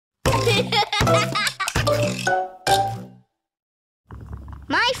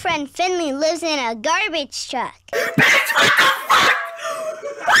My friend Finley lives in a garbage truck.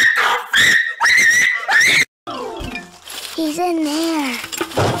 He's in there.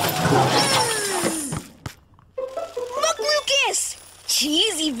 Look, Lucas!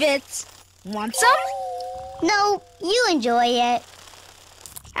 Cheesy bits. Want some? No, you enjoy it.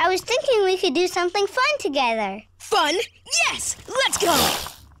 I was thinking we could do something fun together. Fun? Yes! Let's go!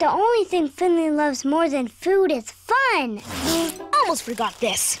 The only thing Finley loves more than food is fun. Almost forgot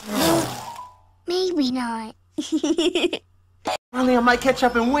this. Maybe not. Finally, I might catch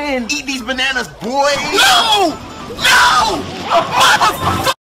up and win. Eat these bananas, boy! No! No!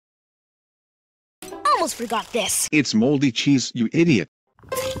 Almost forgot this. It's moldy cheese, you idiot.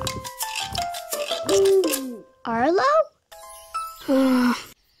 Arlo?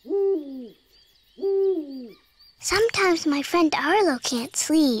 Sometimes my friend Arlo can't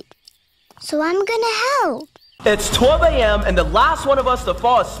sleep, so I'm gonna help. It's 12 a.m. and the last one of us to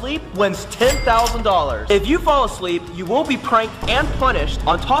fall asleep wins $10,000. If you fall asleep, you will be pranked and punished.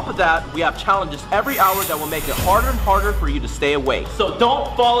 On top of that, we have challenges every hour that will make it harder and harder for you to stay awake. So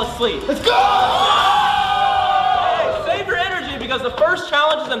don't fall asleep. Let's go! Hey, save your energy because the first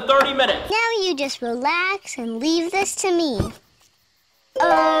challenge is in 30 minutes. Now you just relax and leave this to me.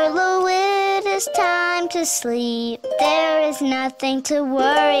 Arlo, it is time to sleep. There is nothing to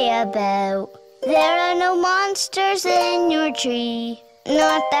worry about. There are no monsters in your tree.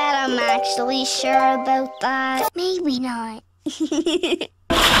 Not that I'm actually sure about that. Maybe not.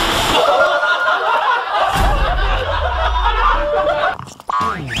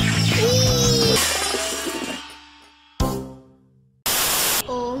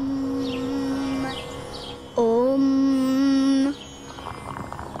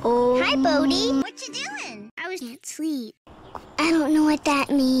 Hi, Bodhi. What you doing? I can't sleep. I don't know what that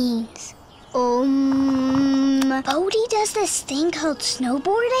means. Bodhi does this thing called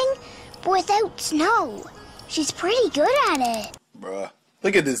snowboarding, but without snow. She's pretty good at it. Bruh,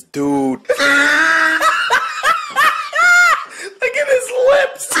 look at this dude. Look at his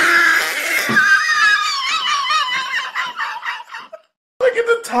lips. Look at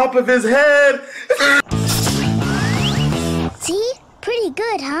the top of his head. See? Pretty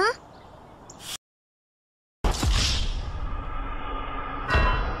good, huh?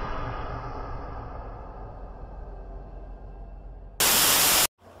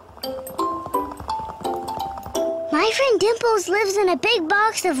 My friend Dimples lives in a big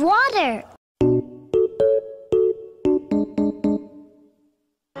box of water.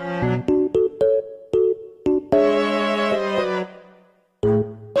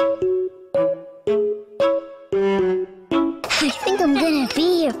 I think I'm gonna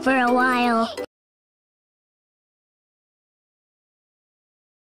be here for a while.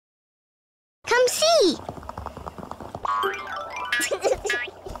 Come see!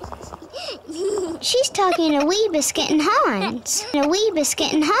 She's talking to Wee Biscuit and Hans. Wee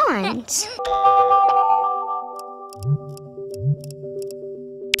Biscuit and Hans.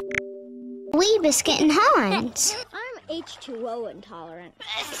 Wee Biscuit and Hans. I'm H2O intolerant.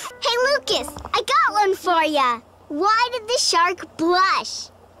 Hey, Lucas, I got one for ya. Why did the shark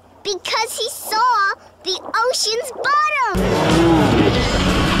blush? Because he saw the ocean's bottom.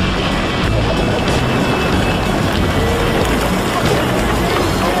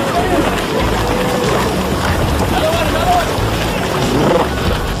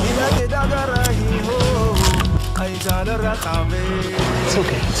 It's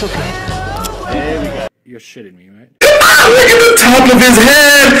okay, it's okay. There we go. You're shitting me, right? Look at the top of his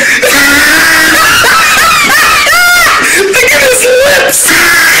head! Look at his lips!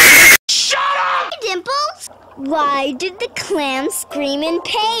 Shut up! Dimples? Why did the clam scream in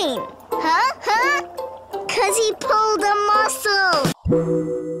pain? Huh? 'Cause he pulled a muscle.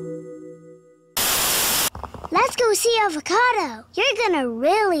 Let's go see Avocado. You're gonna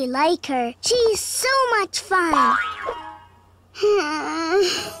really like her. She's so much fun.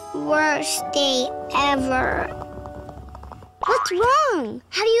 Worst day ever. What's wrong?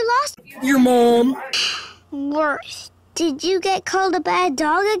 Have you lost Your mom. Worst. Did you get called a bad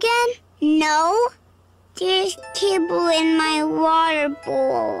dog again? No. There's kibble in my water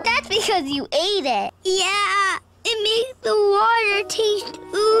bowl. That's because you ate it. Yeah, it makes the water taste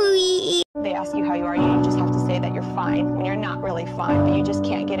ooey. They ask you how you are, you just have to say that you're fine when you're not really fine, but you just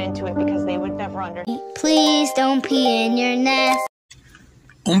can't get into it because they would never understand. Please don't pee in your nest.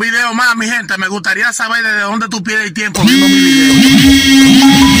 Un video más, mi gente. Me gustaría saber desde dónde tú pierdes tiempo viendo mi video.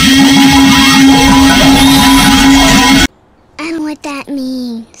 I don't know what that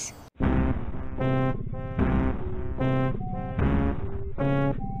means.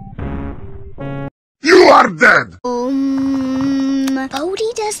 are dead!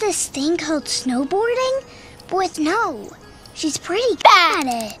 Bodhi does this thing called snowboarding? But no, she's pretty bad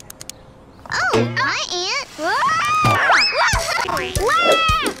at it. Oh, hi, Aunt.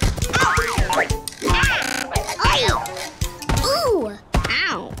 Ooh,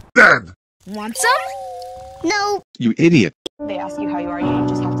 ow. Dead! Want some? No. You idiot. They ask you how you are, you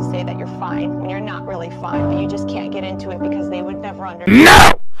just have to say that you're fine when you're not really fine, but you just can't get into it because they would never understand.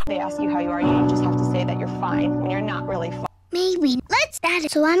 No! They ask you how you are, you just have to say that you're fine when you're not really fine. Maybe. Let's add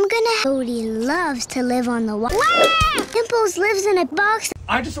it. So I'm gonna... Bodhi loves to live on the water. Dimples lives in a box.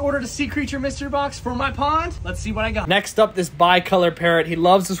 I just ordered a sea creature mystery box for my pond. Let's see what I got. Next up, this bicolor parrot. He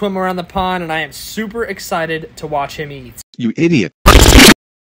loves to swim around the pond, and I am super excited to watch him eat. You idiot. Hey,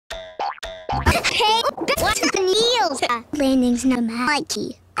 what's the Niels? Landing's not my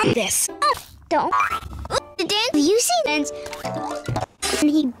key. This. Don't. Dan, have you seen this? And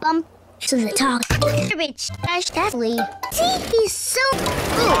he bumped to the top. Garbage. Deathly. See, he's so.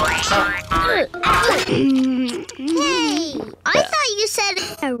 Hey, I thought you said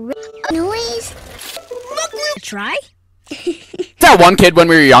a noise. Try? That one kid when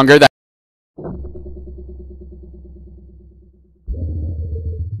we were younger that